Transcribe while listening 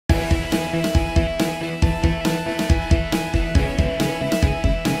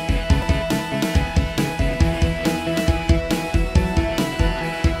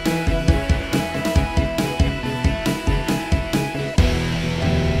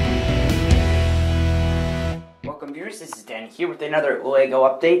Welcome viewers, this is Danny here with another LEGO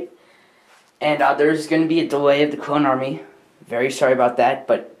update. And there's going to be a delay of the Clone Army. Very sorry about that,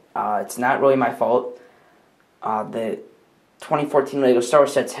 but it's not really my fault. The 2014 LEGO Star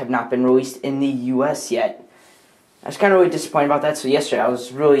Wars sets have not been released in the US yet. I was kind of really disappointed about that, so yesterday I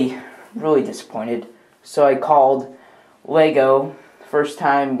was really disappointed. So I called LEGO, first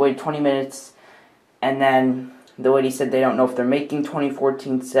time, waited 20 minutes, and then the lady said they don't know if they're making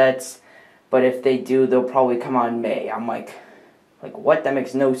 2014 sets, but if they do, they'll probably come out in May. I'm like what? That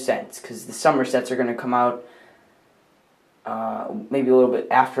makes no sense, because the summer sets are going to come out maybe a little bit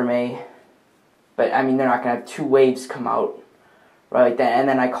after May. But, I mean, they're not going to have two waves come out right like that. And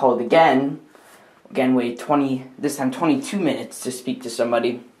then I called again, waited this time 22 minutes to speak to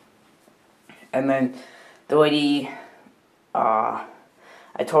somebody. And then the lady, I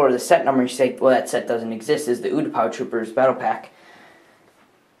told her the set number, and she said, well, that set doesn't exist. It's the Utapau Troopers Battle Pack.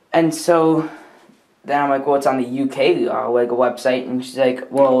 And so then I'm like, well, it's on the UK LEGO website. And she's like,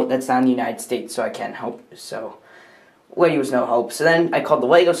 well, that's not in the United States, so I can't help. So lady was no help. So then I called the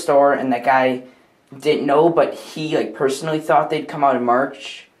LEGO store, and that guy didn't know, but he personally thought they'd come out in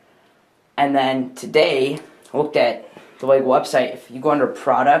March. And then today, I looked at the LEGO website. If you go under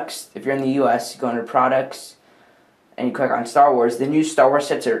products, if you're in the US, you go under products, and you click on Star Wars, the new Star Wars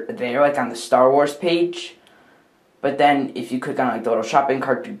sets are there, on the Star Wars page. But then, if you click on the little shopping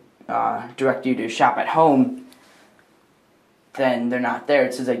cart to direct you to shop at home, then they're not there.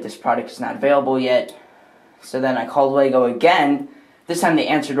 It says this product is not available yet. So then I called LEGO again. This time they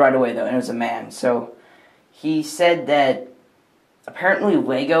answered right away though, and it was a man. So he said that apparently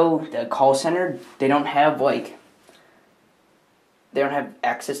LEGO, the call center, they don't have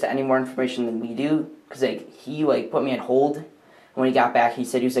access to any more information than we do. Cause he put me on hold. And when he got back, he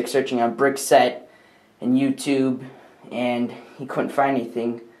said he was searching on Brickset and YouTube, and he couldn't find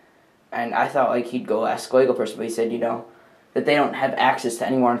anything. And I thought he'd go ask LEGO person, but he said, that they don't have access to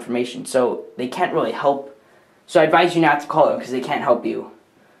any more information, so they can't really help. So I advise you not to call them, because they can't help you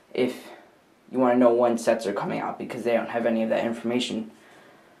if you want to know when sets are coming out, because they don't have any of that information.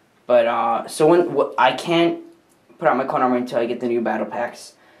 But so I can't put out my Clone Army until I get the new battle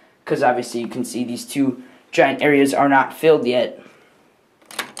packs, because obviously you can see these two giant areas are not filled yet.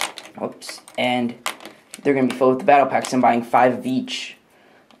 Whoops. And they're going to be filled with the battle packs. I'm buying 5 of each,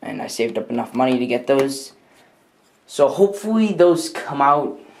 and I saved up enough money to get those. So hopefully those come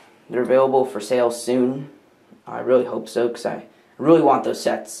out. They're available for sale soon. I really hope so, because I really want those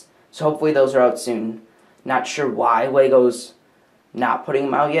sets. So hopefully those are out soon. Not sure why LEGO's not putting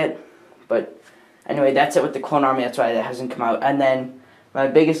them out yet, but anyway, that's it with the Clone Army. That's why that hasn't come out. And then my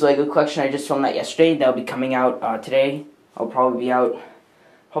biggest LEGO collection, I just filmed that yesterday. That'll be coming out today. I'll probably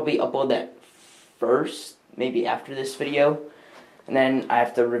upload that first, maybe after this video. And then I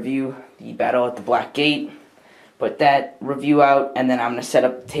have to review the Battle at the Black Gate, put that review out, and then I'm going to set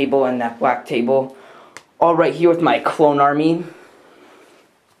up the table and that black table all right here with my Clone Army.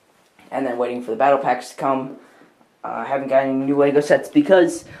 And then waiting for the battle packs to come. I haven't got any new LEGO sets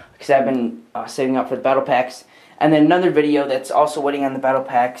because I've been saving up for the battle packs. And then another video that's also waiting on the battle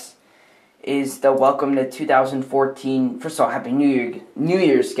packs is the welcome to 2014. First of all, Happy New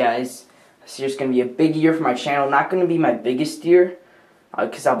Year's, guys. This year's going to be a big year for my channel. Not going to be my biggest year,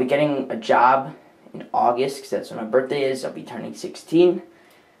 because I'll be getting a job in August, because that's when my birthday is. I'll be turning 16.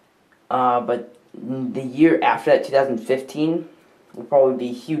 But the year after that, 2015, will probably be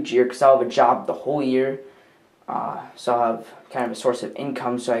a huge year, because I'll have a job the whole year. So I'll have kind of a source of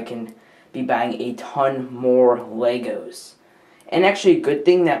income, so I can be buying a ton more Legos. And actually, a good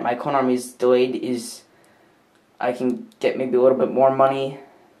thing that my Clone Army is delayed is I can get maybe a little bit more money,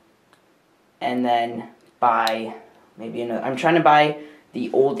 and then buy maybe another. I'm trying to buy the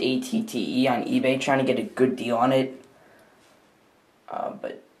old ATTE on eBay, trying to get a good deal on it.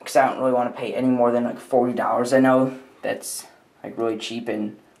 But because I don't really want to pay any more than $40. I know that's really cheap,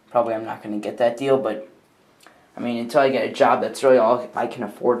 and probably I'm not going to get that deal. But I mean, until I get a job, that's really all I can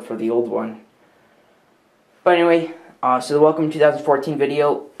afford for the old one. But anyway, so the Welcome 2014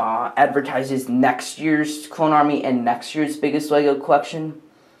 video advertises next year's Clone Army and next year's biggest LEGO collection.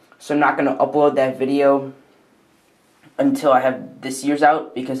 So I'm not going to upload that video until I have this year's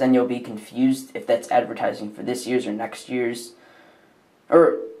out, because then you'll be confused if that's advertising for this year's or next year's.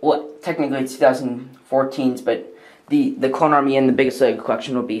 Or, well, technically it's 2014's, but the Clone Army and the biggest LEGO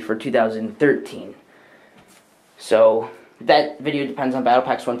collection will be for 2013. So that video depends on battle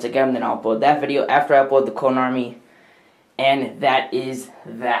packs once again. Then I'll upload that video after I upload the Clone Army. And that is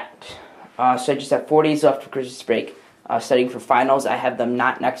that. So I just have 4 days left for Christmas break. Studying for finals. I have them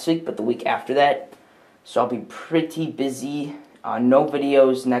not next week, but the week after that. So I'll be pretty busy. No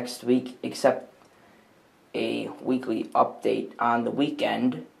videos next week, except a weekly update on the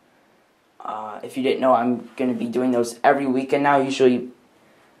weekend. If you didn't know, I'm going to be doing those every weekend now. Usually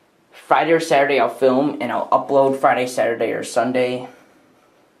Friday or Saturday I'll film and I'll upload Friday, Saturday, or Sunday.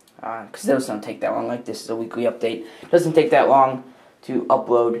 Because those don't take that long. Like, this is a weekly update. It doesn't take that long to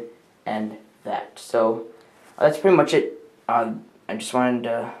upload and that. So that's pretty much it. I just wanted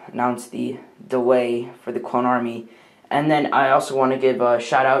to announce the delay for the Clone Army. And then I also want to give a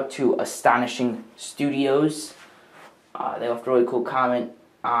shout out to Astonishing Studios. They left a really cool comment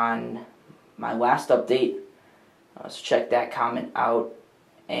on my last update. So check that comment out.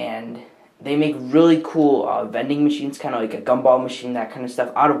 And they make really cool vending machines, kind of like a gumball machine, that kind of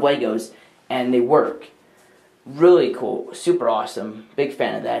stuff, out of Legos. And they work. Really cool. Super awesome. Big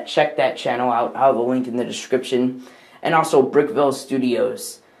fan of that. Check that channel out. I'll have a link in the description. And also Brickville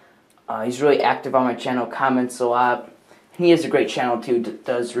Studios. He's really active on my channel, comments a lot. He has a great channel too,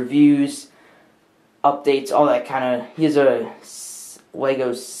 does reviews, updates, all that kind of. He has a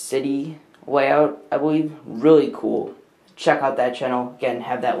Lego City layout, I believe. Really cool. Check out that channel. Again,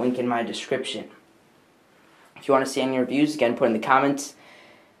 have that link in my description. If you want to see any reviews, again, put in the comments.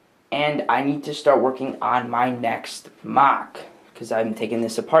 And I need to start working on my next MOC, because I'm taking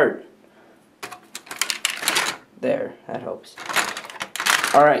this apart. There, that helps.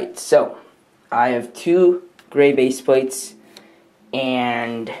 Alright, so I have 2 gray base plates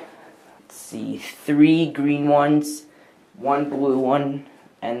and, let's see, 3 green ones, 1 blue one,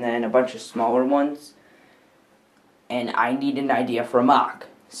 and then a bunch of smaller ones. And I need an idea for a MOC.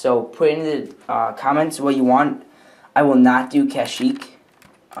 So put in the comments what you want. I will not do Kashyyyk,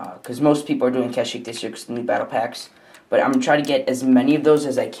 because most people are doing Kashyyyk this year because of the new battle packs. But I'm going to try to get as many of those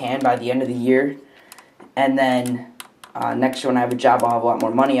as I can by the end of the year. And then next year when I have a job, I'll have a lot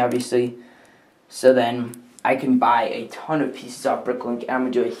more money, obviously. So then I can buy a ton of pieces off Bricklink, and I'm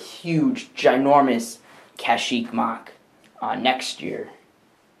going to do a huge, ginormous Kashyyyk MOC next year.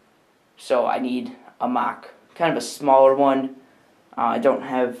 So I need a MOC. Kind of a smaller one. I don't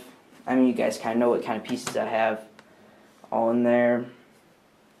have, I mean, you guys kind of know what kind of pieces I have all in there.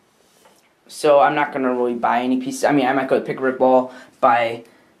 So I'm not going to really buy any pieces. I mean, I might go to Pick a Brick Wall, buy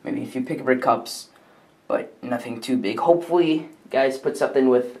maybe a few Pick a Brick cups, but nothing too big. Hopefully, guys, put something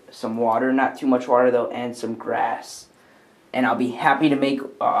with some water, not too much water though, and some grass. And I'll be happy to make,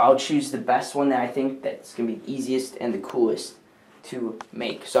 I'll choose the best one that I think that's going to be the easiest and the coolest to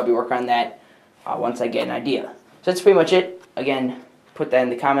make. So I'll be working on that once I get an idea. So that's pretty much it. Again, put that in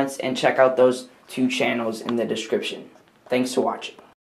the comments and check out those 2 channels in the description. Thanks for watching.